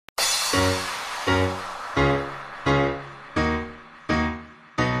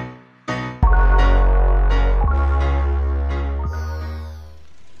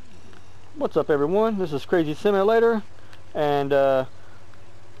What's up, everyone? This is Krazie Simulator, and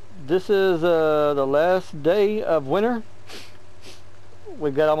this is the last day of winter.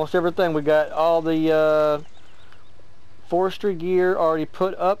 We've got almost everything. We got all the forestry gear already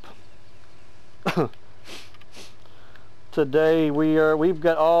put up. Today we've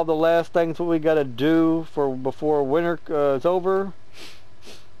got all the last things what we got to do for before winter is over.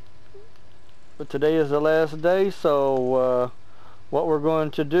 But today is the last day, so what we're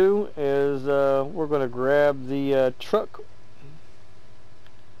going to do is we're going to grab the truck.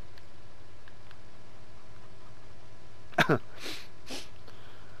 We're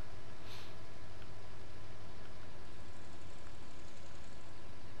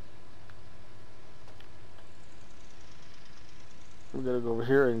going to go over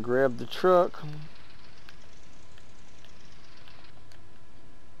here and grab the truck.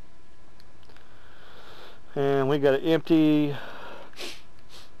 And we got to empty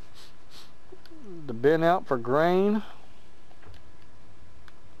the bin out for grain.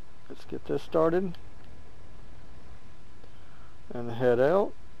 Let's get this started and head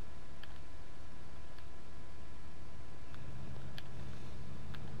out.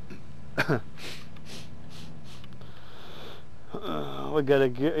 We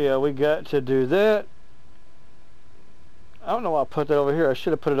got to do that. I don't know why I put that over here. I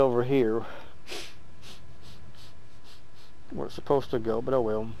should have put it over here where it's supposed to go, but oh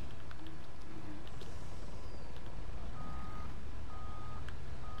well.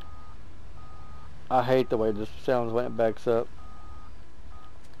 I hate the way this sounds when it backs up.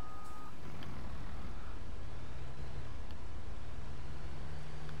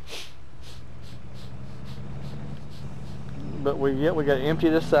 But we got to empty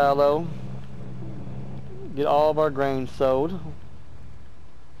the silo, get all of our grain sowed.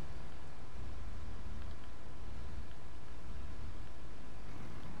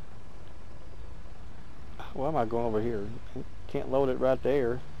 Why am I going over here? Can't load it right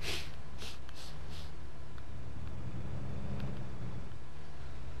there.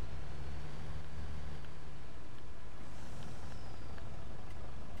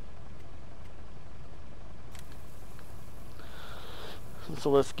 So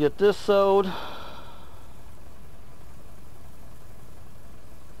let's get this sowed.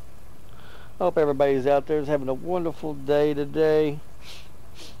 Hope everybody's out there is having a wonderful day today.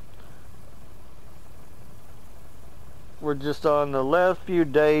 We're just on the last few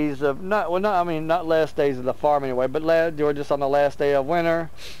days of not last days of the farm anyway, but we're just on the last day of winter,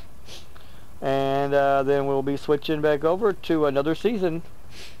 and then we'll be switching back over to another season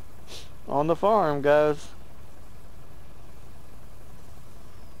on the farm, guys.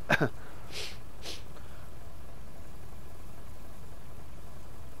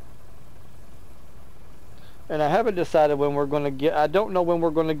 And I haven't decided when we're going to get, I don't know when we're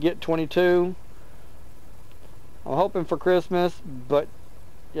going to get 22. I'm hoping for Christmas, but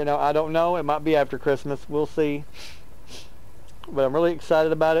you know, I don't know. It might be after Christmas. We'll see. But I'm really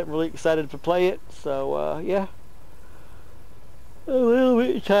excited about it. I'm really excited to play it. So yeah, a little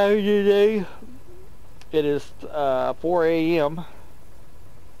bit tired today. It is 4 a.m.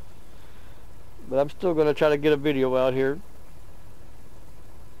 but I'm still going to try to get a video out here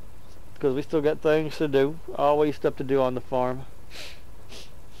because we still got things to do. Always stuff to do on the farm.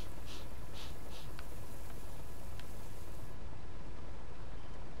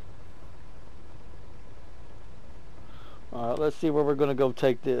 Alright, let's see where we're going to go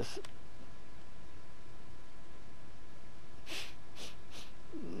take this.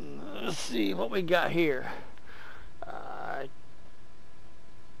 Let's see what we got here. Alright.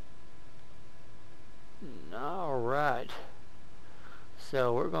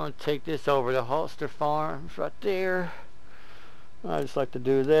 So we're going to take this over to Holster Farms right there. I just like to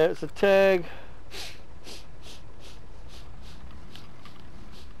do that. It's a tag.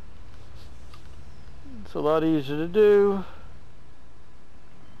 It's a lot easier to do.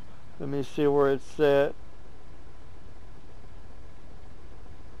 Let me see where it's at.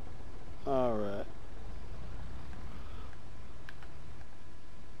 Alright.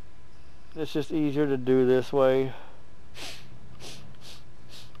 It's just easier to do this way.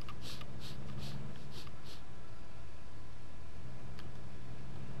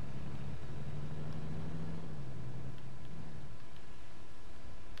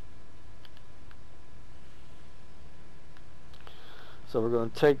 So we're going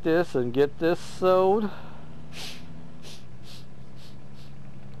to take this and get this sewed.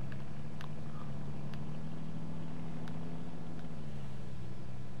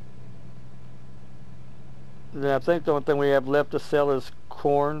 Then I think the only thing we have left to sell is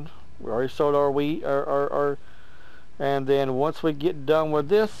corn. We already sold our wheat, And then once we get done with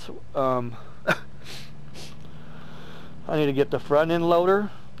this, I need to get the front end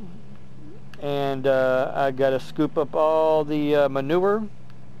loader, and I got to scoop up all the manure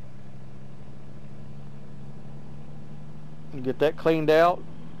and get that cleaned out.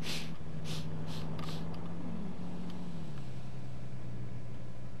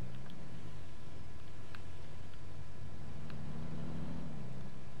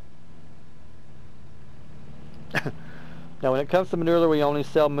 Now when it comes to manure, we only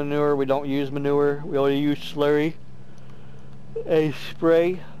sell manure. We don't use manure. We only use slurry, a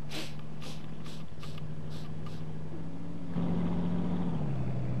spray.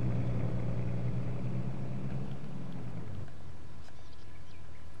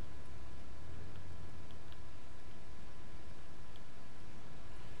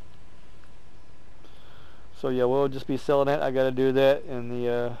 So yeah, we'll just be selling that. I got to do that in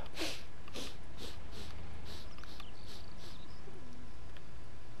the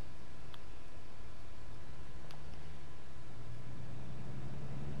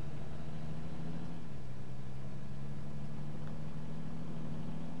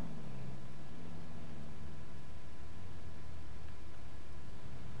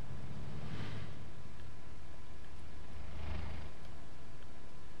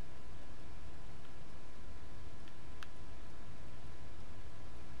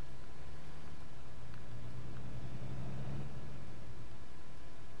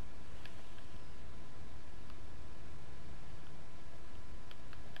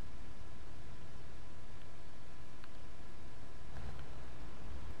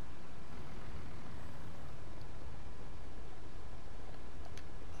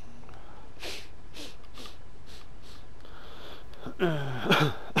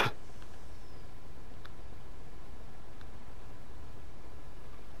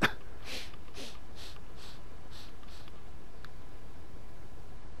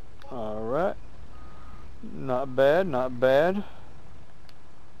all right, not bad, not bad.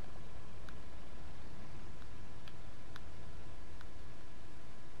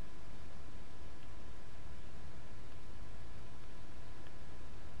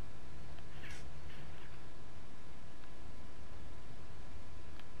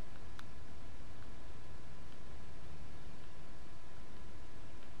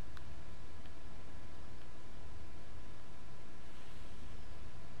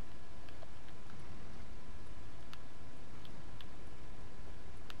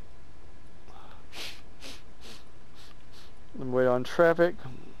 Wait on traffic.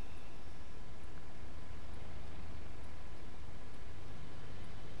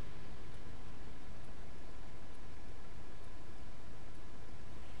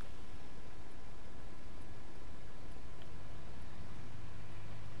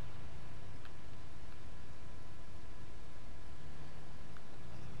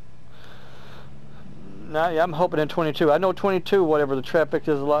 Now, yeah, I'm hoping in 22. I know 22, whatever, the traffic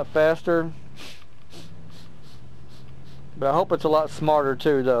is a lot faster. But I hope it's a lot smarter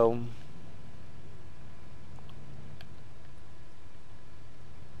too, though.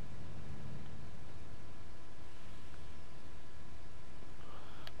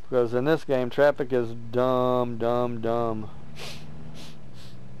 Because in this game, traffic is dumb, dumb, dumb.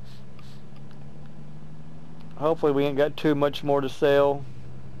 Hopefully we ain't got too much more to sell.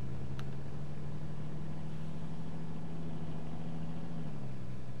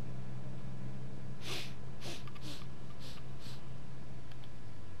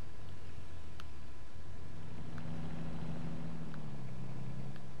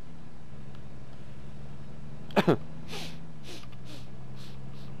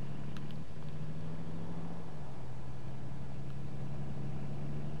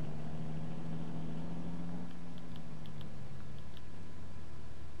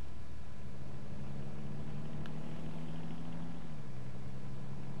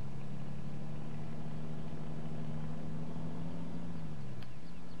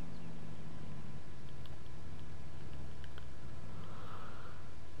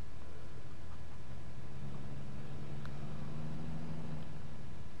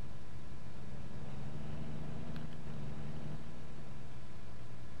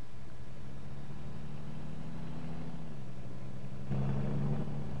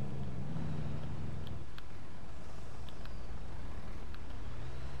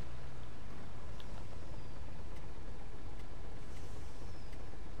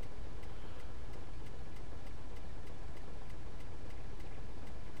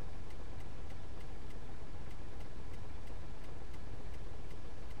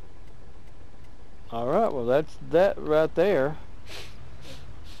 Alright, well that's that right there.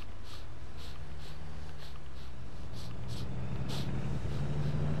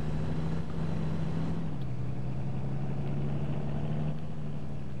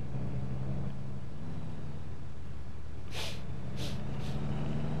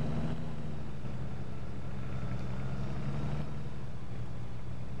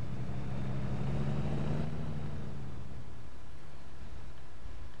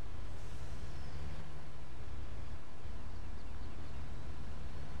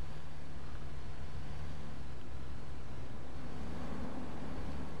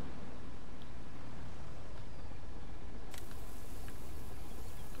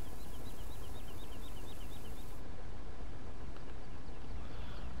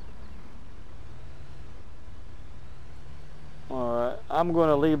 I'm going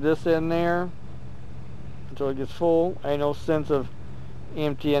to leave this in there until it gets full. Ain't no sense of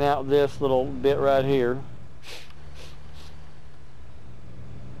emptying out this little bit right here.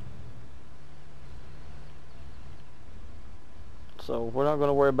 So we're not going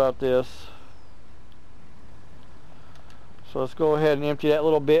to worry about this. So let's go ahead and empty that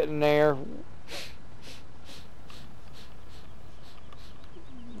little bit in there.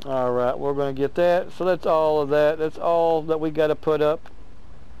 Alright, we're going to get that. So that's all of that. That's all that we got to put up.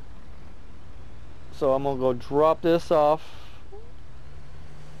 So I'm going to go drop this off.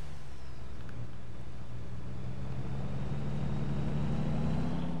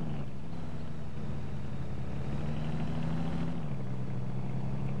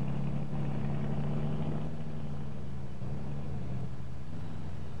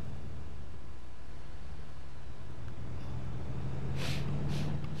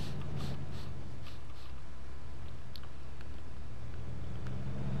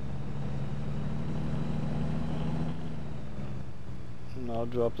 And I'll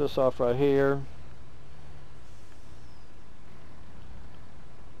drop this off right here.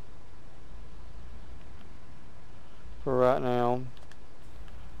 For right now.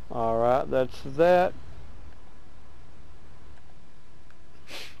 Alright, that's that.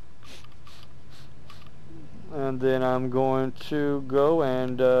 And then I'm going to go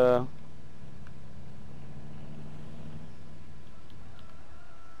and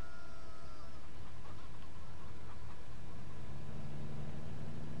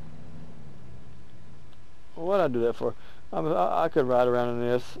what did I do that for? I could ride around in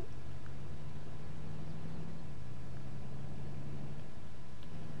this.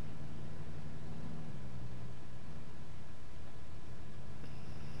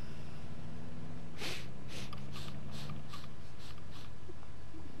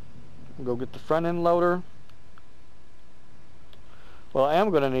 Go get the front end loader. Well, I am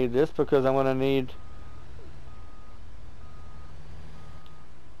going to need this because I'm going to need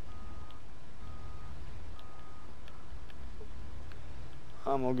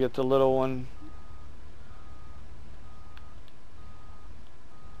I'm going to get the little one.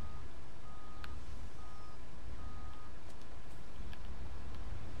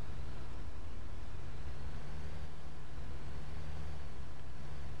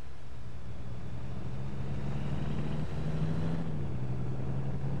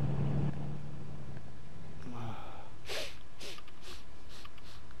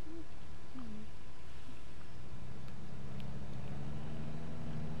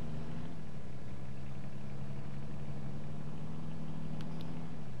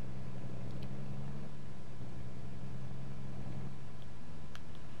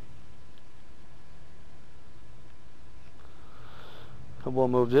 We'll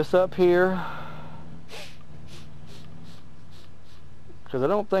move this up here because I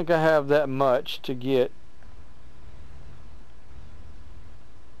don't think I have that much to get.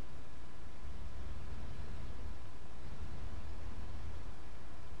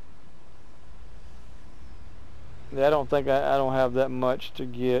 I don't think I don't have that much to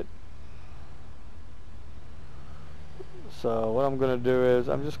get. So what I'm going to do is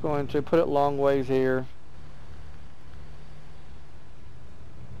I'm just going to put it long ways here.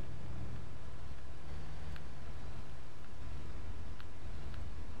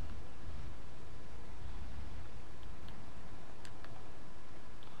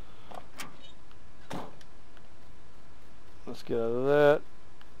 Let's get out of that.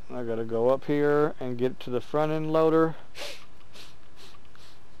 I gotta go up here and get to the front end loader.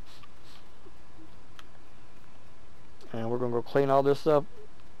 And we're gonna go clean all this up.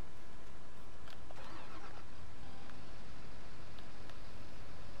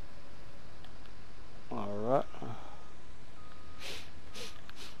 Alright.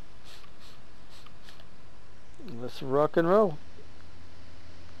 Let's rock and roll.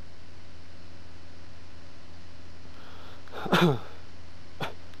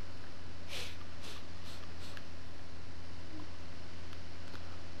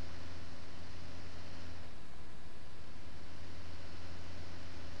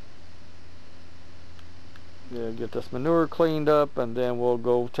 Yeah, get this manure cleaned up and then we'll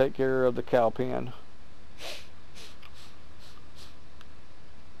go take care of the cow pen.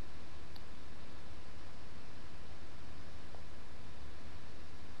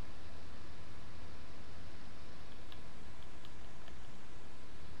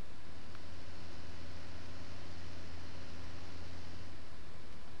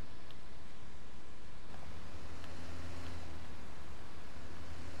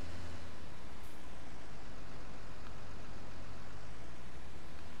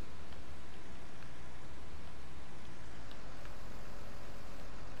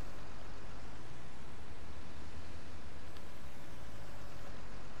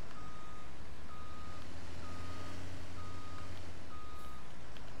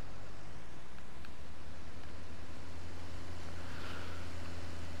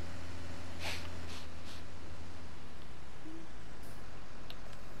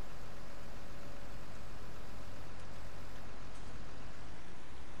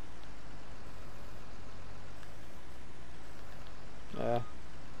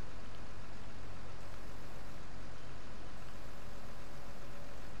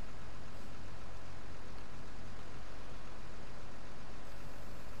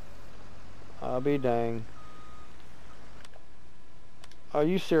 I'll be dang. Are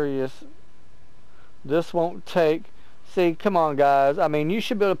you serious? This won't take. See, come on, guys. I mean, you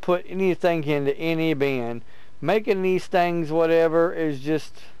should be able to put anything into any bin. Making these things whatever is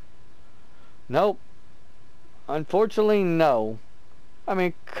just... Nope. Unfortunately, no. I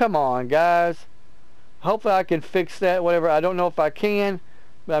mean, come on, guys. Hopefully I can fix that, whatever. I don't know if I can,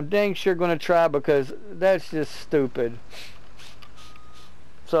 but I'm dang sure going to try because that's just stupid.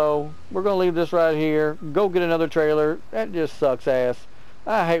 So, we're going to leave this right here. Go get another trailer. That just sucks ass.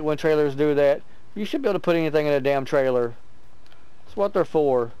 I hate when trailers do that. You should be able to put anything in a damn trailer. That's what they're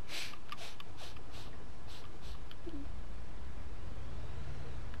for.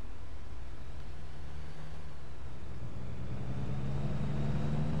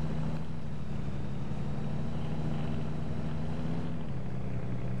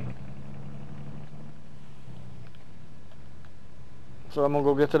 So I'm going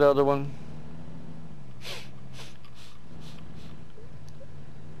to go get to the other one.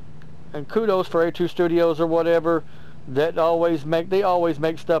 And kudos for A2 Studios or whatever. They always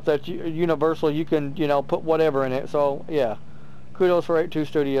make stuff that's universal. You can, you know, put whatever in it. So, yeah. Kudos for A2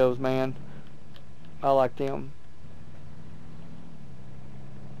 Studios, man. I like them.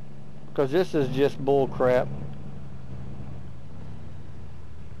 Because this is just bull crap.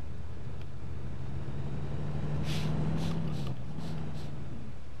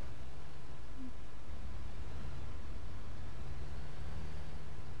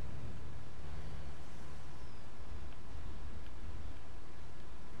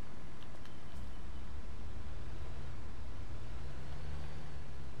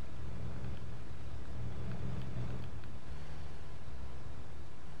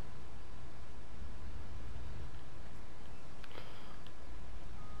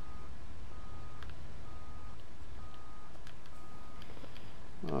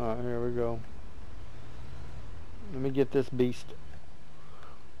 Alright, here we go. Let me get this beast.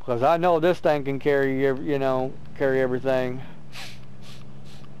 Because I know this thing can carry, you know, carry everything.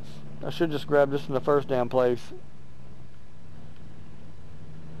 I should just grab this in the first damn place.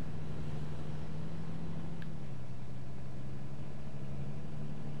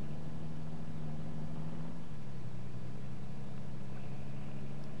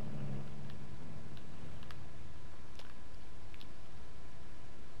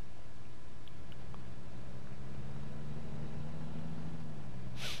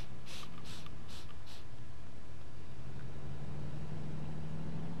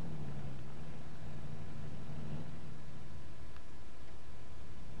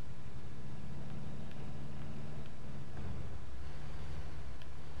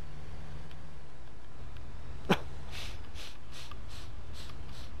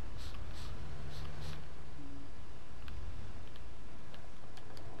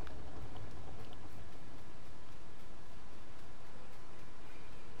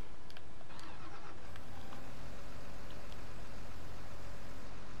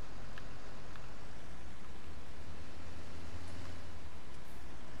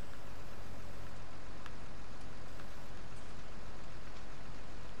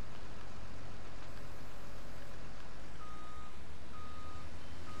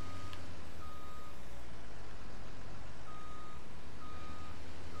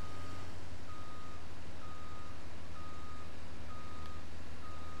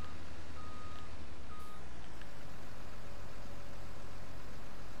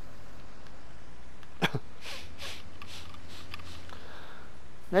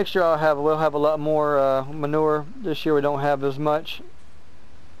 Next year we'll have a lot more manure. This year we don't have as much.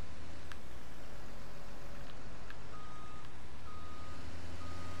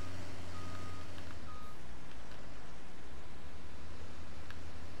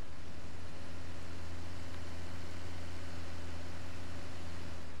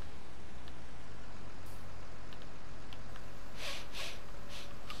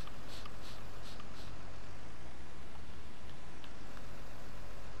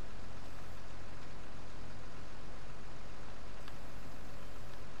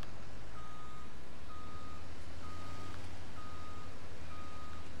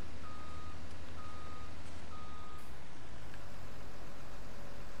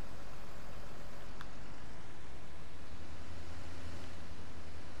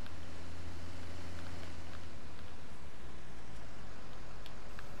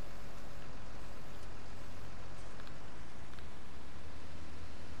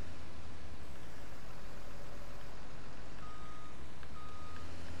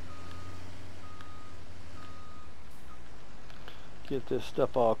 Get this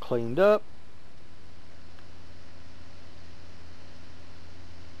stuff all cleaned up.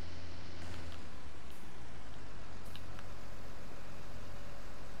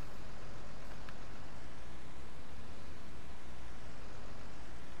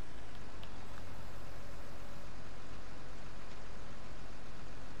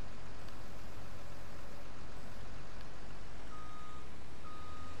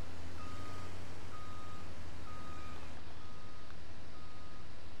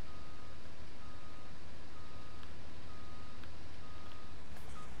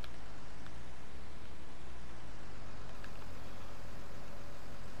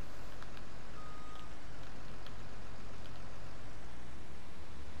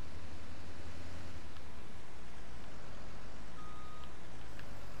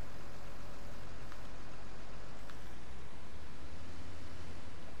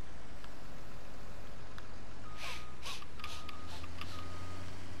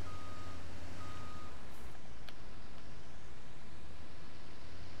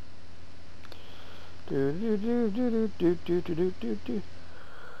 Do do do do do do do do do do.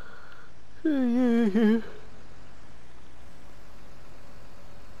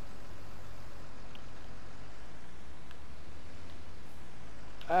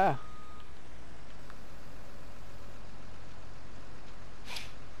 Ah.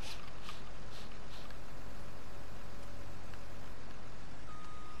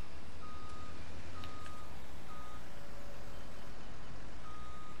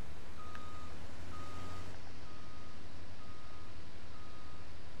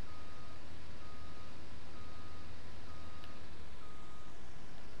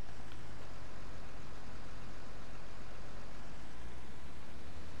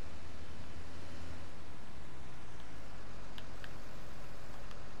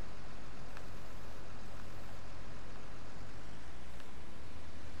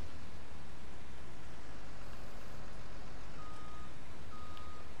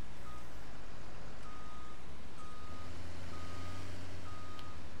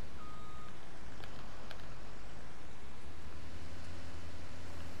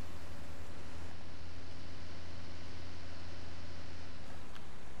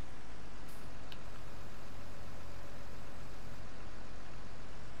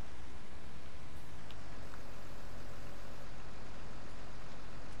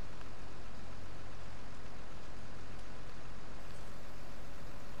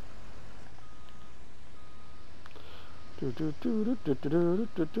 Do do do do do do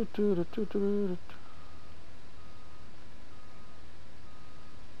do do do do do.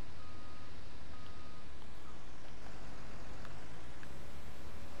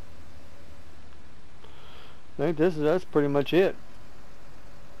 I think that's pretty much it.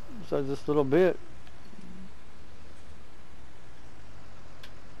 Besides this little bit.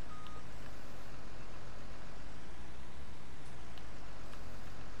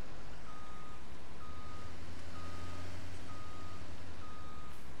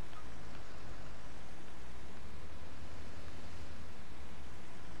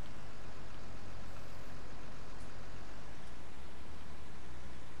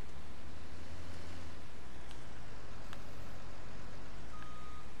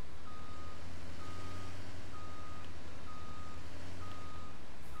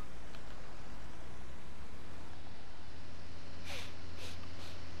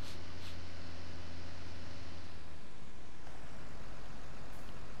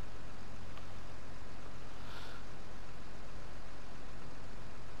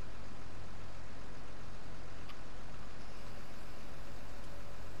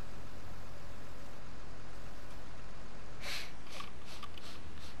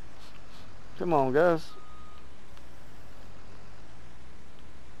 Come on, guys.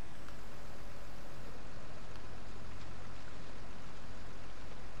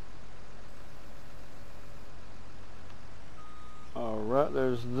 Alright,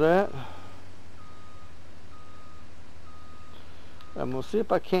 there's that. I'm going to see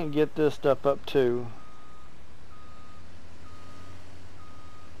if I can't get this stuff up too.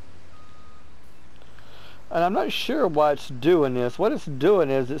 And I'm not sure why it's doing this. What it's doing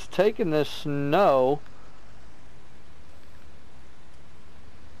is it's taking this snow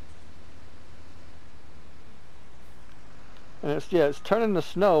and it's turning the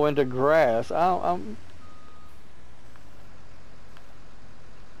snow into grass.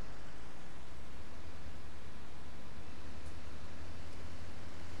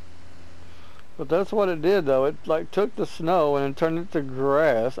 But that's what it did, though. It like took the snow and turned it to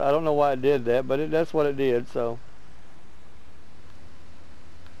grass. I don't know why it did that, but that's what it did. So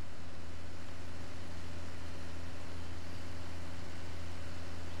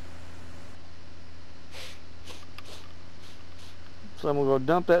I'm gonna go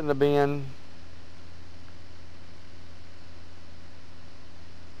dump that in the bin.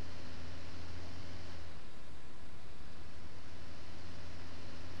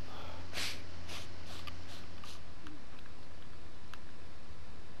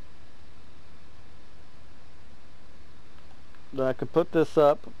 Then I could put this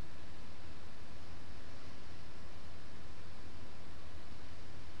up.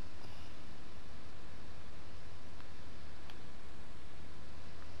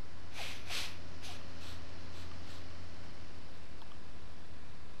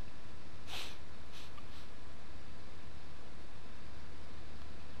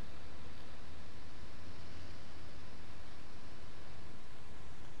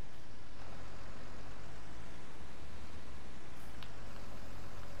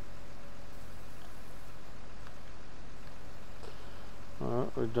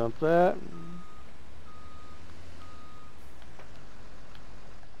 Alright, we dump that.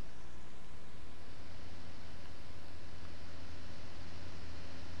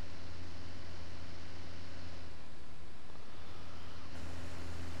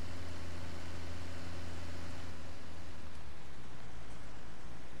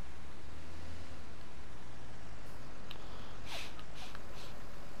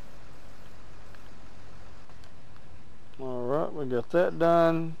 we got that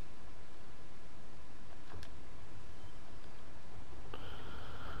done.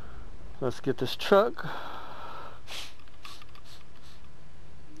 Let's get this truck.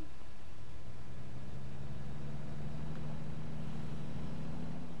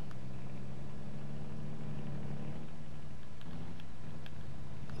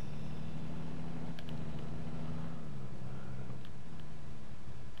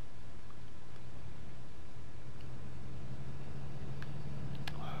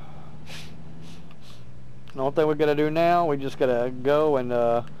 The only thing we gotta do now, we just gotta go and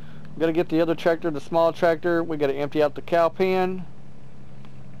we gotta get the other tractor, the small tractor. We gotta empty out the cow pen.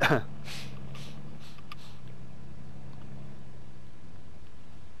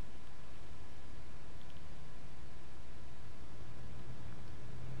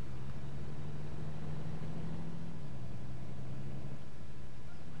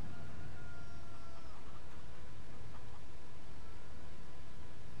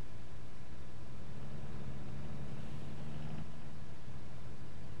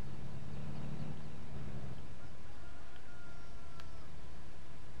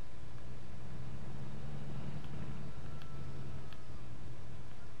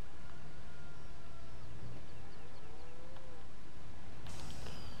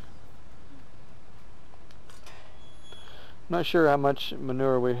 Not sure how much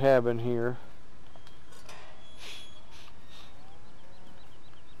manure we have in here.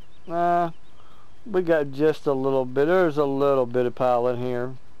 We got just a little bit. There's a little bit of pile in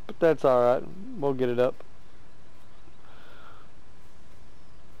here, but that's alright. We'll get it up.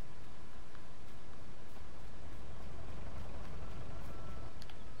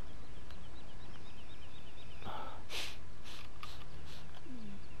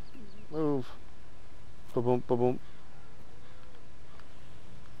 Move. Ba-boom, ba-boom.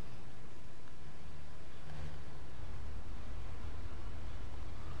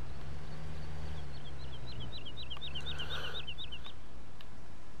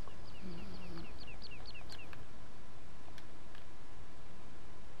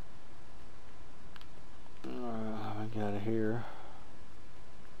 I got it here.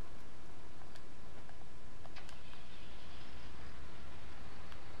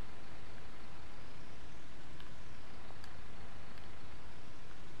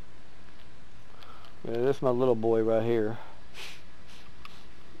 Yeah, this is my little boy right here.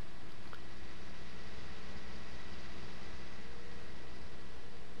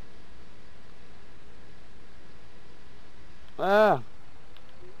 Ah!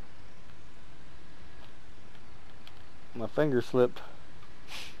 My finger slipped.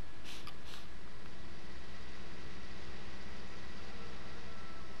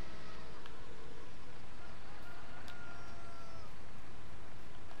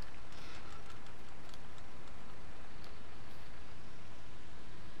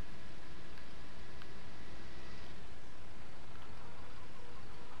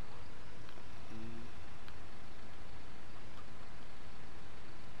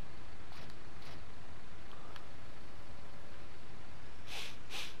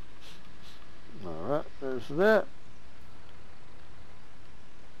 Alright, there's that.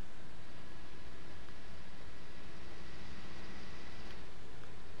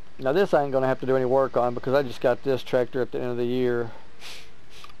 Now this I ain't gonna have to do any work on because I just got this tractor at the end of the year.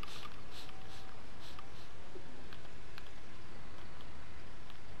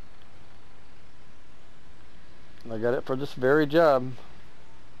 I got it for this very job,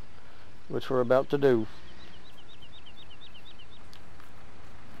 which we're about to do.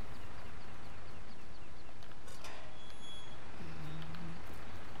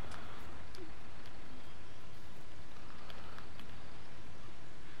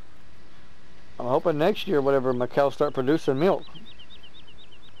 I'm hoping next year, whatever, my cows start producing milk.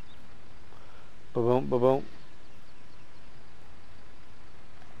 Ba-boom, ba-boom.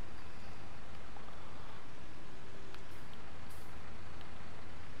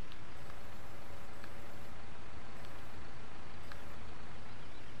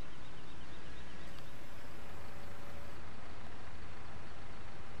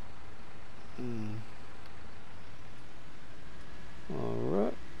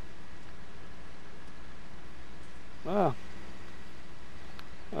 Alright. Ah.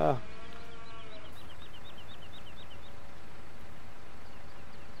 Ah.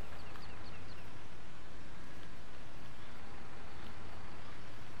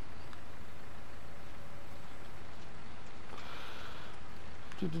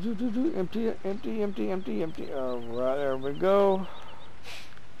 Empty, empty, empty, empty, empty. Alright, there we go.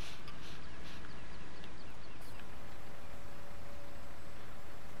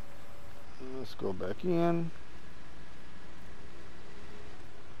 Let's go back in.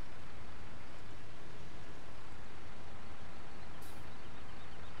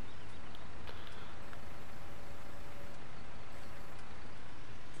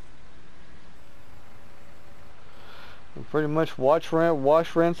 Pretty much wash,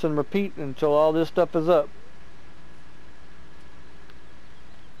 rinse, and repeat until all this stuff is up.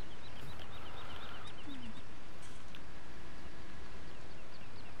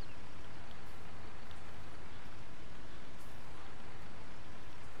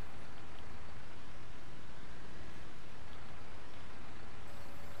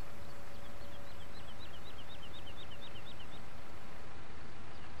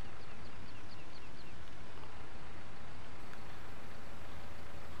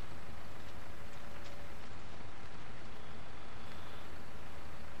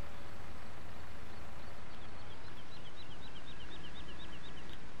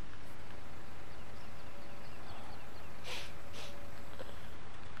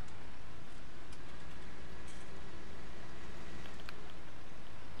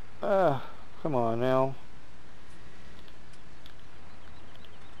 Come on now.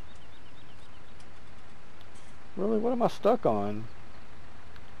 Really, what am I stuck on?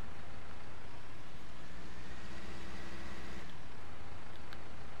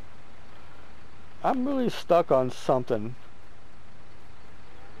 I'm really stuck on something.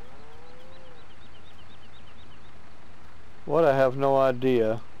 What? I have no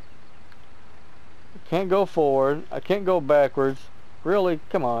idea. I can't go forward. I can't go backwards. Really?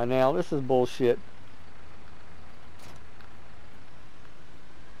 Come on now. This is bullshit.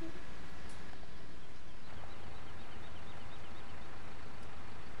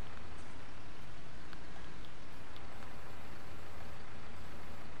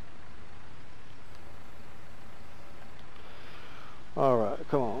 Alright,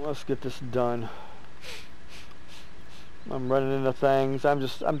 come on. Let's get this done. I'm running into things.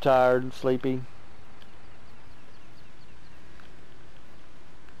 I'm tired and sleepy.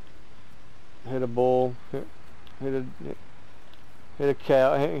 Hit a bull. Hit a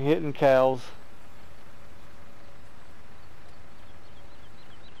cow. Hitting cows.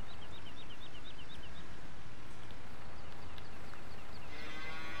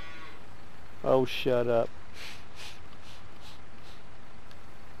 Oh, shut up.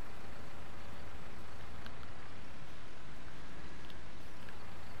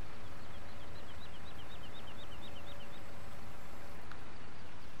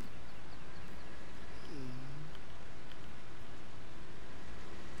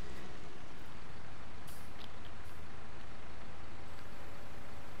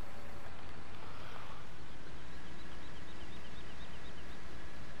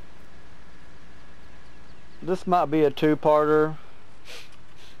 This might be a two-parter.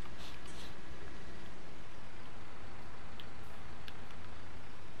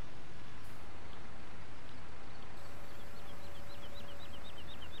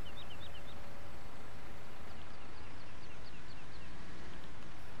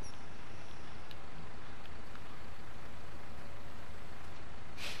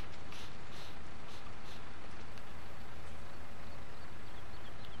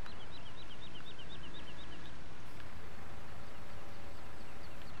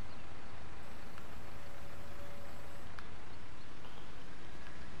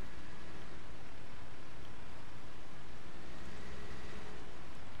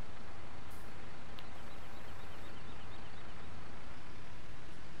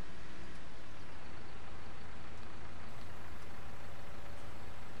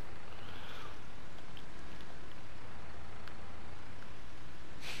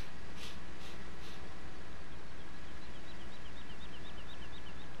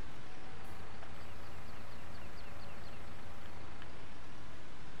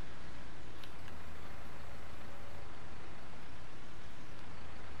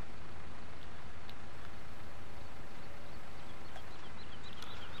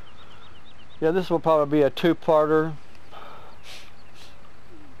 Yeah, this will probably be a two-parter.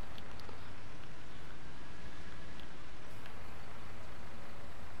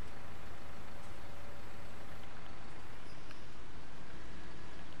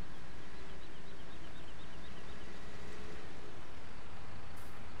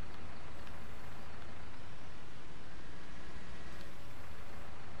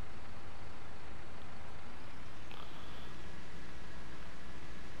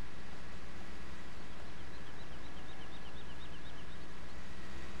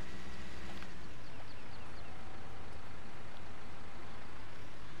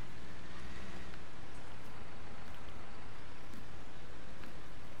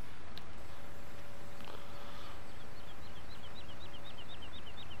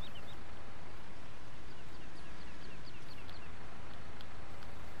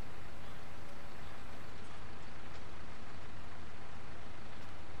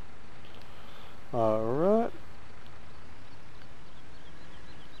 Alright.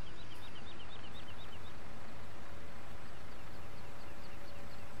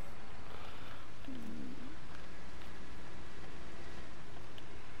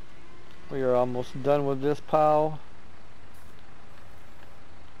 We are almost done with this pile.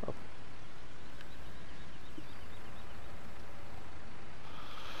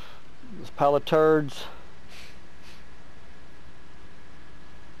 This pile of turds.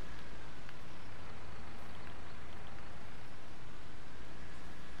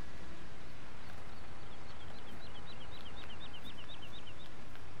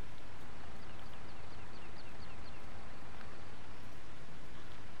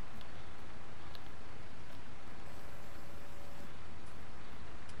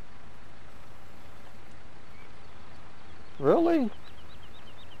 Really?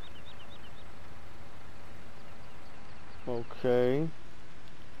 Okay.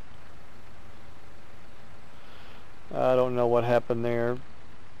 I don't know what happened there.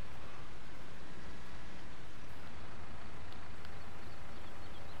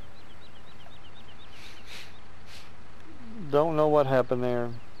 Don't know what happened there.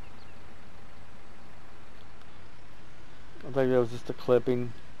 I think it was just a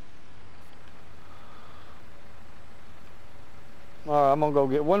clipping. Alright, I'm gonna go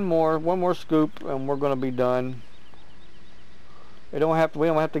get one more scoop and we're gonna be done. We don't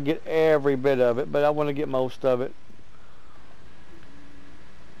have to get every bit of it, but I want to get most of it.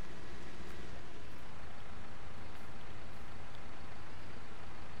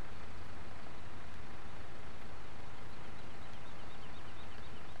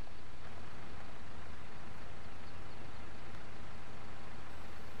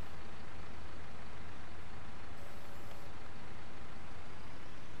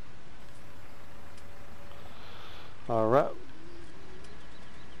 All right.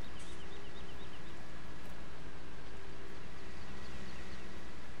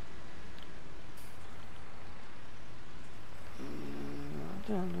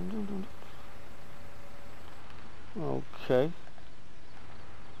 Okay.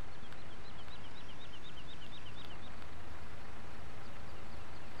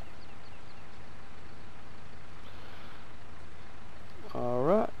 All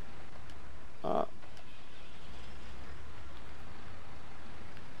right.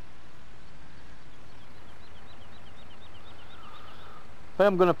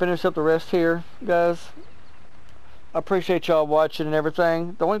 I'm going to finish up the rest here, guys. I appreciate y'all watching and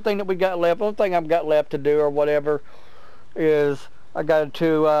everything. The only thing that we got left, the only thing I've got left to do or whatever is I got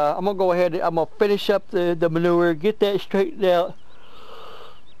to, I'm going to go ahead, I'm going to finish up the manure, get that straightened out,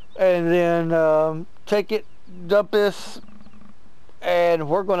 and then take it, dump this, and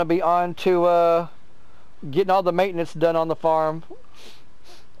we're going to be on to getting all the maintenance done on the farm.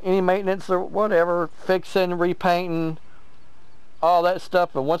 Any maintenance or whatever, fixing, repainting, all that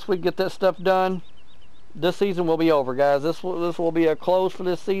stuff. And once we get that stuff done, this season will be over, guys. This will be a close for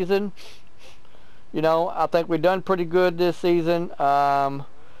this season. You know, I think we've done pretty good this season. Now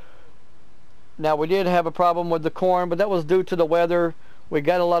we did have a problem with the corn, but that was due to the weather. We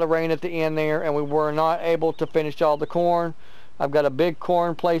got a lot of rain at the end there, and we were not able to finish all the corn. I've got a big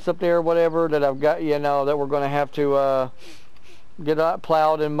corn place up there, whatever, that I've got, you know, that we're going to have to get out,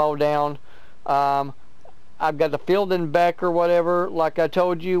 plowed and mowed down. I've got the field in back or whatever. Like I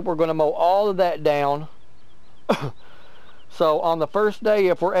told you, we're going to mow all of that down. So on the first day,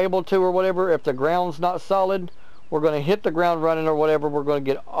 if we're able to or whatever, if the ground's not solid, we're going to hit the ground running or whatever. We're going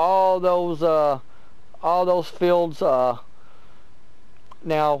to get all those fields. Now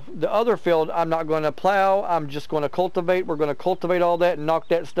the other field, I'm not going to plow. I'm just going to cultivate. We're going to cultivate all that and knock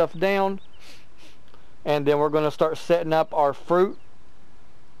that stuff down. And then we're going to start setting up our fruit,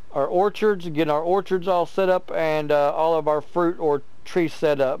 our orchards, getting our orchards all set up, and all of our fruit or trees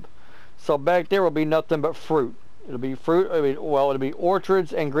set up. So back there will be nothing but fruit. It'll be fruit, it'll be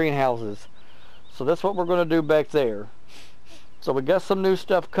orchards and greenhouses. So that's what we're going to do back there. So we got some new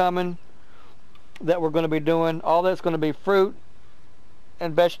stuff coming that we're going to be doing. All that's going to be fruit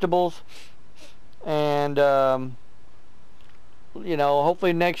and vegetables, and you know,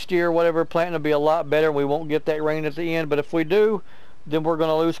 hopefully next year, whatever, planting will be a lot better. We won't get that rain at the end, but if we do, then we're going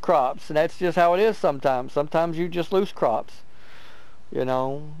to lose crops, and that's just how it is sometimes. Sometimes you just lose crops. You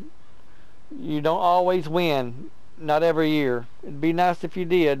know, you don't always win, not every year. It'd be nice if you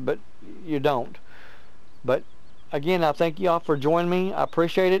did, but you don't. But again, I thank y'all for joining me. I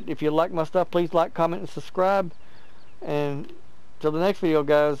appreciate it. If you like my stuff, please like, comment, and subscribe. And till the next video,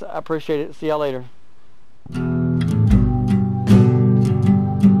 guys, I appreciate it. See y'all later.